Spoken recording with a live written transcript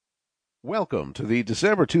Welcome to the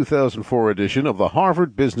December 2004 edition of the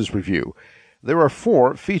Harvard Business Review. There are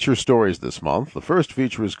 4 feature stories this month. The first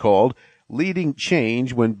feature is called Leading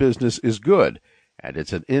Change When Business is Good, and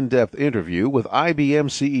it's an in-depth interview with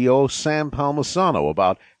IBM CEO Sam Palmisano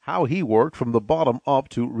about how he worked from the bottom up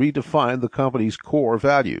to redefine the company's core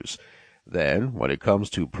values. Then, when it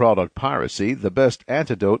comes to product piracy, the best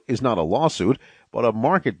antidote is not a lawsuit, but a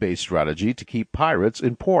market-based strategy to keep pirates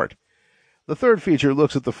in port. The third feature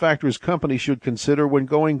looks at the factors companies should consider when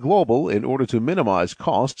going global in order to minimize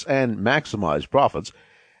costs and maximize profits.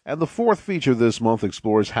 And the fourth feature this month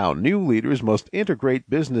explores how new leaders must integrate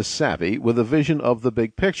business savvy with a vision of the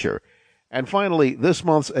big picture. And finally, this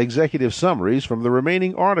month's executive summaries from the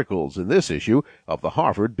remaining articles in this issue of the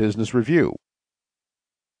Harvard Business Review.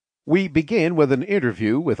 We begin with an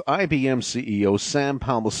interview with IBM CEO Sam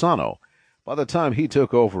Palmisano. By the time he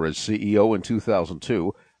took over as CEO in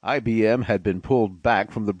 2002, IBM had been pulled back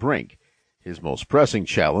from the brink. His most pressing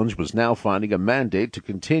challenge was now finding a mandate to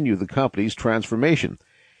continue the company's transformation.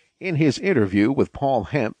 In his interview with Paul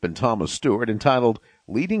Hemp and Thomas Stewart entitled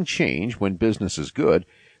Leading Change When Business is Good,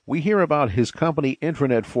 we hear about his company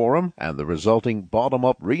intranet forum and the resulting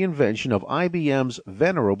bottom-up reinvention of IBM's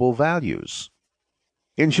venerable values.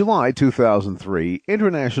 In July 2003,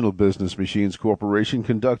 International Business Machines Corporation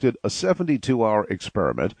conducted a 72-hour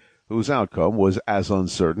experiment whose outcome was as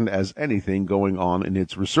uncertain as anything going on in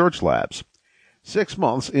its research labs. 6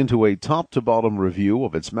 months into a top-to-bottom review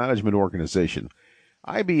of its management organization,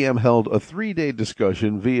 IBM held a 3-day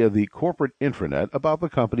discussion via the corporate intranet about the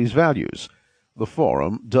company's values. The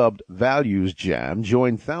forum, dubbed Values Jam,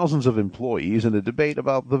 joined thousands of employees in a debate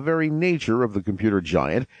about the very nature of the computer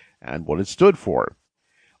giant and what it stood for.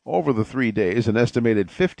 Over the 3 days, an estimated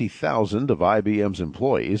 50,000 of IBM's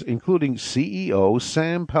employees, including CEO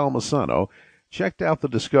Sam Palmisano, checked out the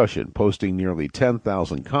discussion, posting nearly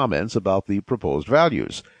 10,000 comments about the proposed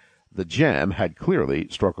values. The jam had clearly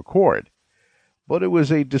struck a chord. But it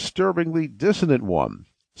was a disturbingly dissonant one.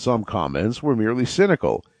 Some comments were merely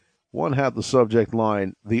cynical. One had the subject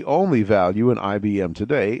line, "The only value in IBM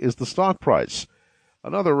today is the stock price."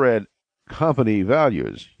 Another read, "Company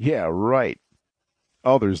values. Yeah, right."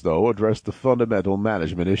 Others, though, addressed the fundamental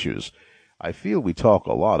management issues. I feel we talk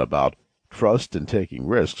a lot about trust and taking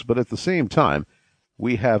risks, but at the same time,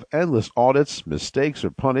 we have endless audits, mistakes are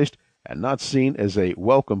punished and not seen as a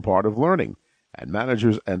welcome part of learning, and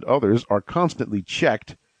managers and others are constantly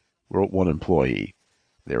checked, wrote one employee.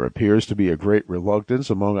 There appears to be a great reluctance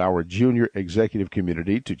among our junior executive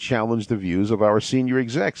community to challenge the views of our senior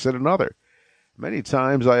execs, said another. Many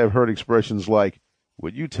times I have heard expressions like,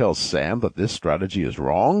 "Would you tell Sam that this strategy is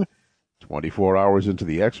wrong?" 24 hours into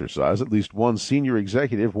the exercise, at least one senior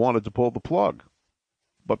executive wanted to pull the plug.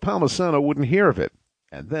 But Palmisano wouldn't hear of it,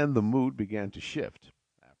 and then the mood began to shift.